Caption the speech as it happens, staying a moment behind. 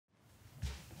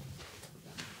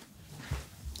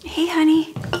Hey,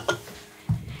 honey.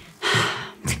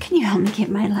 Can you help me get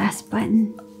my last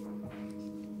button?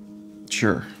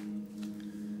 Sure.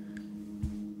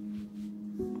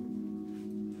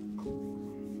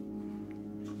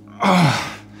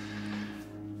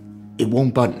 It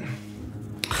won't button.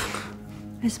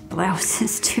 This blouse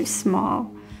is too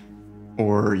small.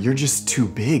 Or you're just too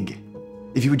big.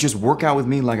 If you would just work out with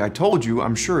me like I told you,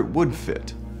 I'm sure it would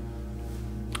fit.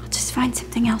 I'll just find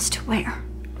something else to wear.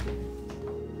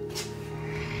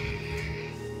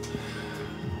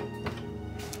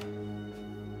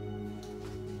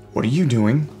 What are you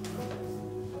doing?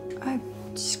 I'm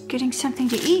just getting something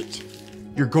to eat.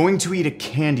 You're going to eat a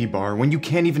candy bar when you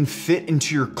can't even fit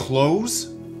into your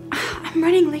clothes? I'm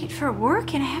running late for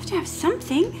work and I have to have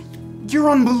something. You're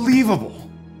unbelievable.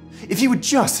 If you would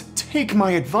just take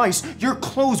my advice, your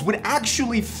clothes would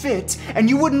actually fit and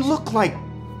you wouldn't look like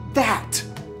that.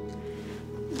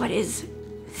 What is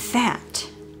that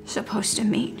supposed to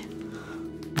mean?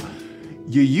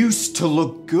 You used to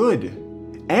look good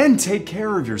and take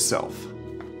care of yourself,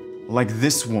 like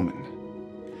this woman.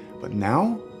 But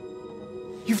now,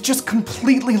 you've just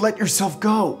completely let yourself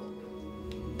go.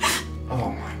 Oh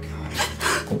my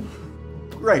God.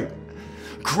 Great.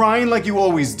 Crying like you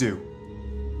always do.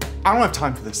 I don't have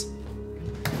time for this.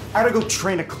 I gotta go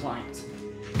train a client.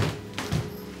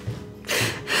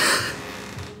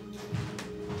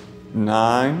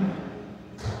 9,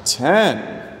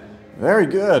 10. Very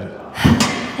good.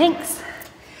 Thanks.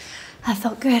 That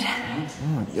felt good.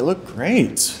 Oh, you look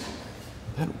great.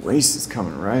 That waist is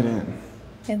coming right in.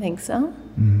 I think so.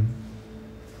 Mm-hmm.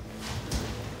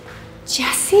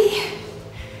 Jesse?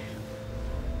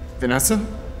 Vanessa?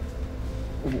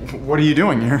 What are you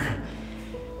doing here?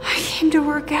 I came to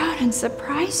work out and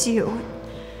surprise you.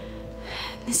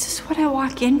 This is what I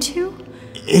walk into?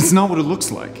 It's not what it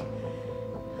looks like.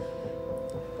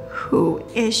 Who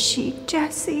is she,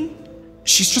 Jesse?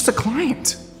 She's just a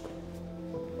client.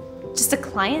 Just a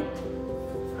client?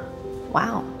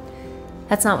 Wow.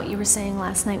 That's not what you were saying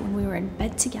last night when we were in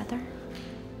bed together.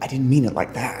 I didn't mean it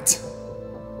like that.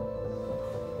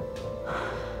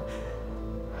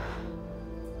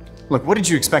 Look, what did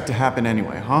you expect to happen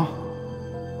anyway, huh?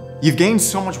 You've gained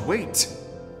so much weight.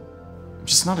 I'm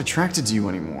just not attracted to you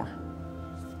anymore.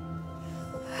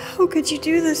 How could you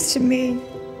do this to me?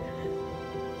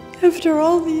 After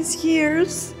all these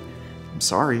years? I'm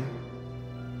sorry,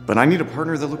 but I need a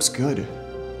partner that looks good.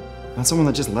 Not someone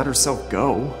that just let herself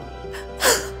go.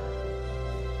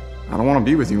 I don't want to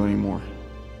be with you anymore.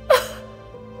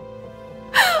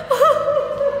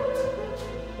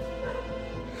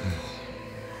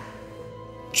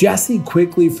 Jesse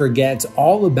quickly forgets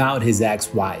all about his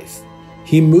ex-wife.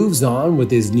 He moves on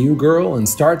with his new girl and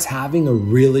starts having a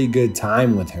really good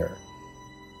time with her.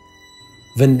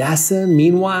 Vanessa,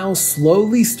 meanwhile,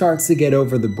 slowly starts to get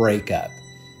over the breakup.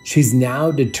 She's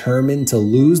now determined to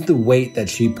lose the weight that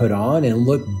she put on and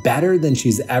look better than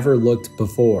she's ever looked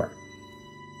before.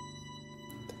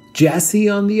 Jesse,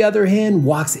 on the other hand,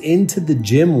 walks into the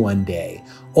gym one day,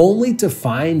 only to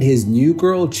find his new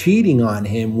girl cheating on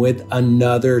him with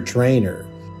another trainer.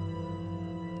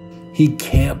 He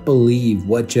can't believe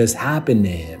what just happened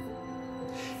to him.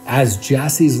 As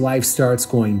Jesse's life starts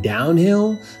going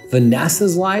downhill,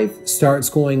 Vanessa's life starts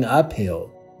going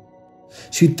uphill.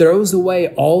 She throws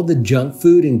away all the junk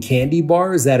food and candy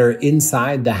bars that are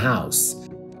inside the house.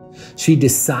 She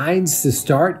decides to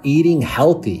start eating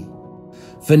healthy.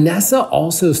 Vanessa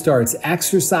also starts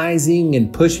exercising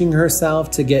and pushing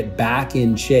herself to get back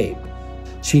in shape.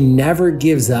 She never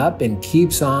gives up and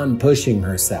keeps on pushing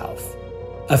herself.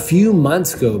 A few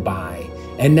months go by,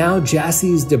 and now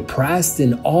Jesse's depressed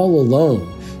and all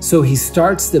alone, so he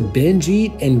starts to binge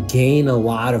eat and gain a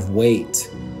lot of weight.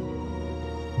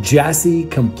 Jesse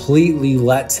completely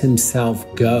lets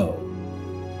himself go.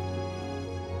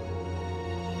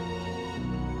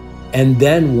 And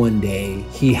then one day,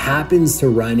 he happens to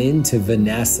run into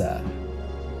Vanessa.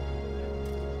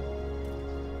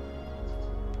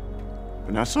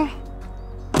 Vanessa?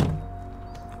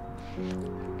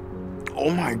 Oh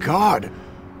my God.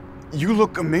 You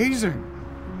look amazing.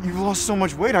 You've lost so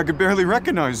much weight, I could barely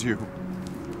recognize you.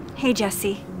 Hey,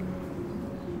 Jesse.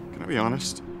 Can I be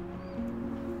honest?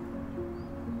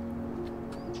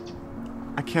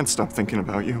 I can't stop thinking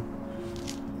about you.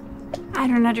 I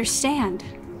don't understand.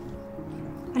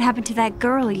 What happened to that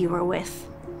girl you were with?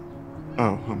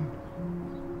 Oh,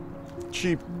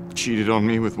 she cheated on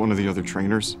me with one of the other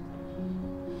trainers.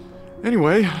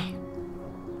 Anyway,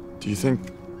 do you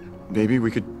think maybe we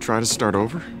could try to start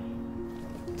over?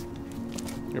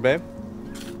 Here, babe?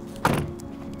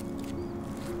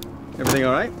 Everything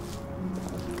all right?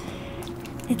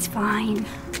 It's fine.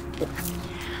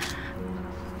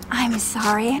 I'm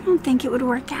sorry, I don't think it would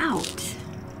work out.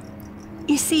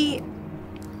 You see,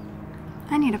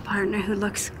 I need a partner who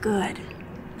looks good.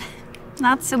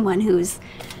 Not someone who's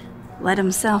let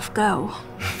himself go.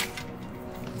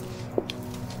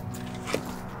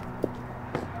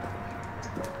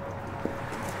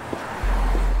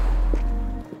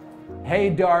 Hey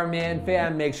Dhar Mann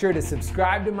fam, make sure to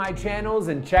subscribe to my channels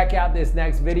and check out this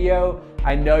next video.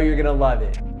 I know you're gonna love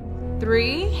it.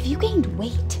 3, Have you gained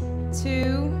weight?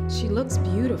 2, she looks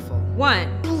beautiful.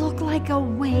 1. You look like a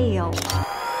whale.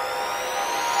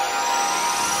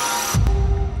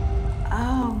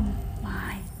 Oh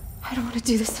my. I don't want to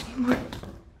do this anymore.